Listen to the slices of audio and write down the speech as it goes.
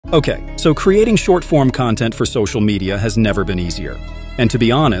Okay, so creating short-form content for social media has never been easier. And to be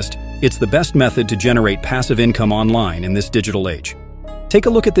honest, it's the best method to generate passive income online in this digital age. Take a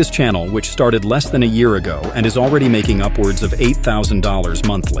look at this channel, which started less than a year ago and is already making upwards of $8,000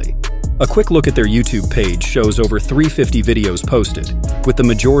 monthly. A quick look at their YouTube page shows over 350 videos posted, with the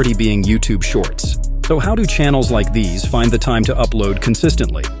majority being YouTube Shorts. So how do channels like these find the time to upload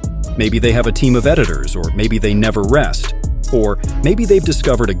consistently? Maybe they have a team of editors, or maybe they never rest. Or maybe they've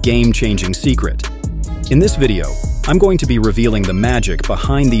discovered a game-changing secret. In this video, I'm going to be revealing the magic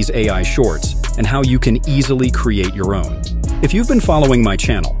behind these AI shorts and how you can easily create your own. If you've been following my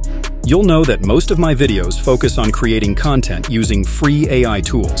channel, you'll know that most of my videos focus on creating content using free AI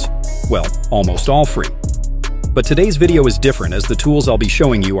tools. Well, almost all free. But today's video is different, as the tools I'll be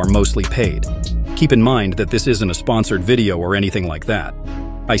showing you are mostly paid. Keep in mind that this isn't a sponsored video or anything like that.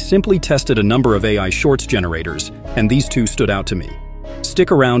 I simply tested a number of AI shorts generators, and these two stood out to me.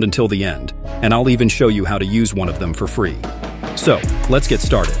 Stick around until the end, and I'll even show you how to use one of them for free. So, let's get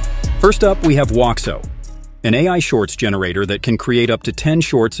started. First up, we have Woxo, an AI shorts generator that can create up to 10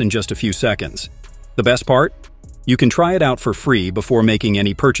 shorts in just a few seconds. The best part? You can try it out for free before making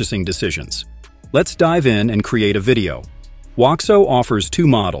any purchasing decisions. Let's dive in and create a video. Woxo offers two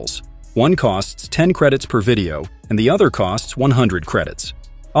models. One costs 10 credits per video, and the other costs 100 credits.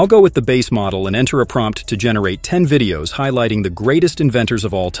 I'll go with the base model and enter a prompt to generate 10 videos highlighting the greatest inventors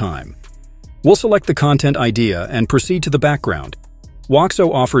of all time. We'll select the content idea and proceed to the background. Woxo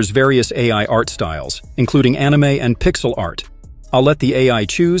offers various AI art styles, including anime and pixel art. I'll let the AI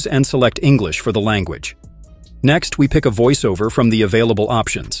choose and select English for the language. Next, we pick a voiceover from the available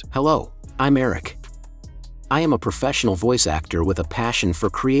options. Hello, I'm Eric. I am a professional voice actor with a passion for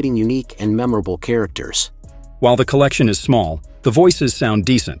creating unique and memorable characters. While the collection is small, the voices sound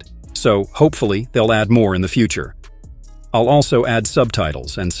decent, so hopefully they'll add more in the future. I'll also add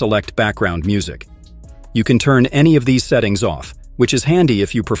subtitles and select background music. You can turn any of these settings off, which is handy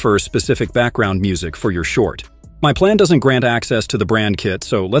if you prefer specific background music for your short. My plan doesn't grant access to the brand kit,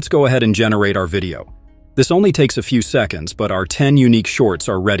 so let's go ahead and generate our video. This only takes a few seconds, but our 10 unique shorts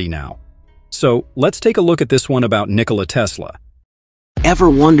are ready now. So let's take a look at this one about Nikola Tesla.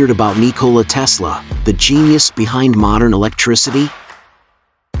 Ever wondered about Nikola Tesla, the genius behind modern electricity?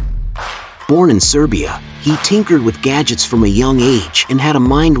 Born in Serbia, he tinkered with gadgets from a young age and had a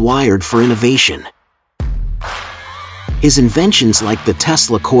mind wired for innovation. His inventions like the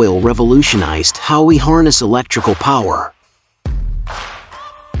Tesla coil revolutionized how we harness electrical power.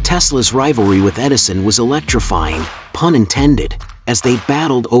 Tesla's rivalry with Edison was electrifying, pun intended, as they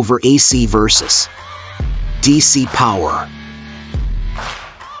battled over AC versus DC power.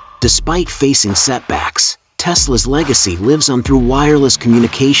 Despite facing setbacks, Tesla's legacy lives on through wireless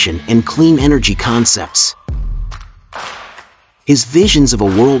communication and clean energy concepts. His visions of a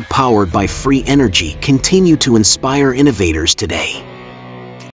world powered by free energy continue to inspire innovators today.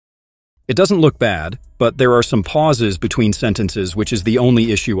 It doesn't look bad, but there are some pauses between sentences, which is the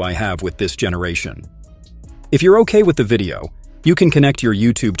only issue I have with this generation. If you're okay with the video, you can connect your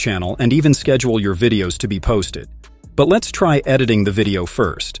YouTube channel and even schedule your videos to be posted. But let's try editing the video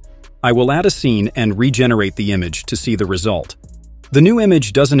first. I will add a scene and regenerate the image to see the result. The new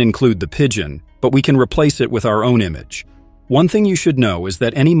image doesn't include the pigeon, but we can replace it with our own image. One thing you should know is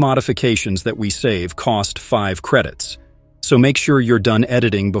that any modifications that we save cost 5 credits, so make sure you're done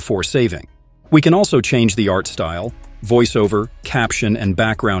editing before saving. We can also change the art style, voiceover, caption, and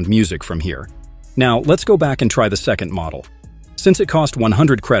background music from here. Now, let's go back and try the second model. Since it cost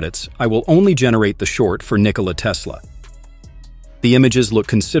 100 credits, I will only generate the short for Nikola Tesla. The images look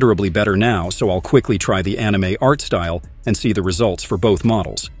considerably better now, so I'll quickly try the anime art style and see the results for both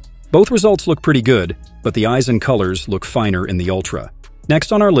models. Both results look pretty good, but the eyes and colors look finer in the Ultra.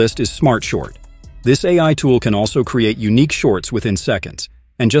 Next on our list is SmartShort. This AI tool can also create unique shorts within seconds,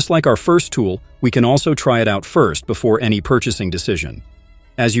 and just like our first tool, we can also try it out first before any purchasing decision.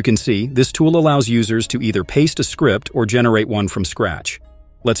 As you can see, this tool allows users to either paste a script or generate one from scratch.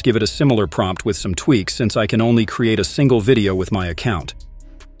 Let's give it a similar prompt with some tweaks, since I can only create a single video with my account.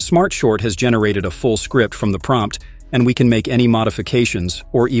 SmartShort has generated a full script from the prompt, and we can make any modifications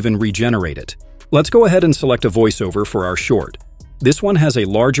or even regenerate it. Let's go ahead and select a voiceover for our short. This one has a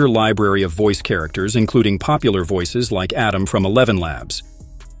larger library of voice characters, including popular voices like Adam from 11 Labs.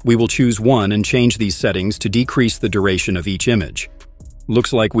 We will choose one and change these settings to decrease the duration of each image.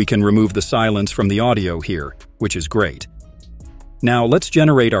 Looks like we can remove the silence from the audio here, which is great. Now let's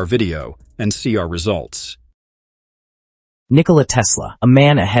generate our video and see our results. Nikola Tesla, a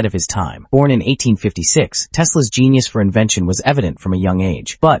man ahead of his time. Born in 1856, Tesla's genius for invention was evident from a young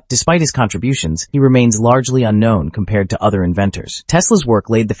age. But, despite his contributions, he remains largely unknown compared to other inventors. Tesla's work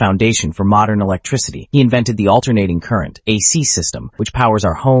laid the foundation for modern electricity. He invented the alternating current, AC system, which powers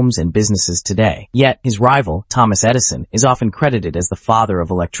our homes and businesses today. Yet, his rival, Thomas Edison, is often credited as the father of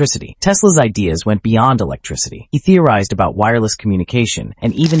electricity. Tesla's ideas went beyond electricity. He theorized about wireless communication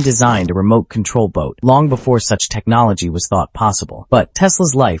and even designed a remote control boat long before such technology was thought possible. But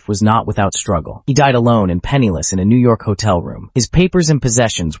Tesla's life was not without struggle. He died alone and penniless in a New York hotel room. His papers and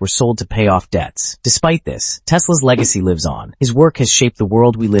possessions were sold to pay off debts. Despite this, Tesla's legacy lives on. His work has shaped the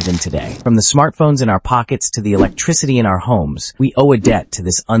world we live in today. From the smartphones in our pockets to the electricity in our homes, we owe a debt to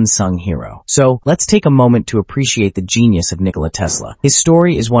this unsung hero. So, let's take a moment to appreciate the genius of Nikola Tesla. His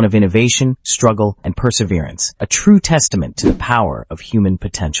story is one of innovation, struggle, and perseverance, a true testament to the power of human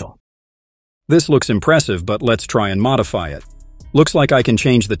potential. This looks impressive, but let's try and modify it. Looks like I can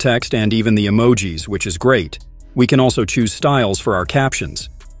change the text and even the emojis, which is great. We can also choose styles for our captions.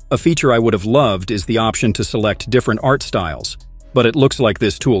 A feature I would have loved is the option to select different art styles, but it looks like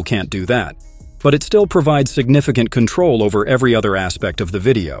this tool can't do that. But it still provides significant control over every other aspect of the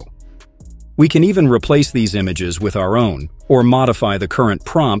video. We can even replace these images with our own, or modify the current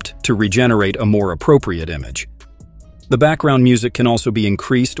prompt to regenerate a more appropriate image. The background music can also be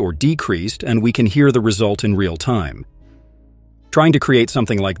increased or decreased, and we can hear the result in real time. Trying to create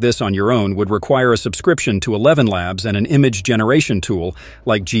something like this on your own would require a subscription to 11 Labs and an image generation tool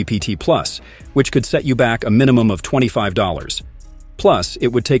like GPT+, which could set you back a minimum of $25. Plus, it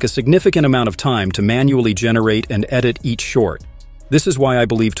would take a significant amount of time to manually generate and edit each short. This is why I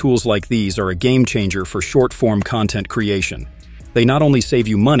believe tools like these are a game changer for short-form content creation. They not only save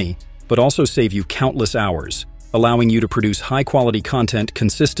you money, but also save you countless hours, allowing you to produce high-quality content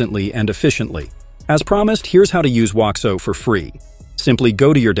consistently and efficiently. As promised, here's how to use Woxo for free. Simply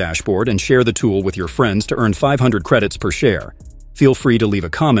go to your dashboard and share the tool with your friends to earn 500 credits per share. Feel free to leave a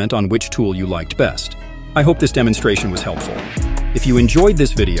comment on which tool you liked best. I hope this demonstration was helpful. If you enjoyed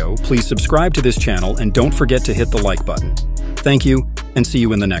this video, please subscribe to this channel and don't forget to hit the like button. Thank you, and see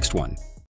you in the next one.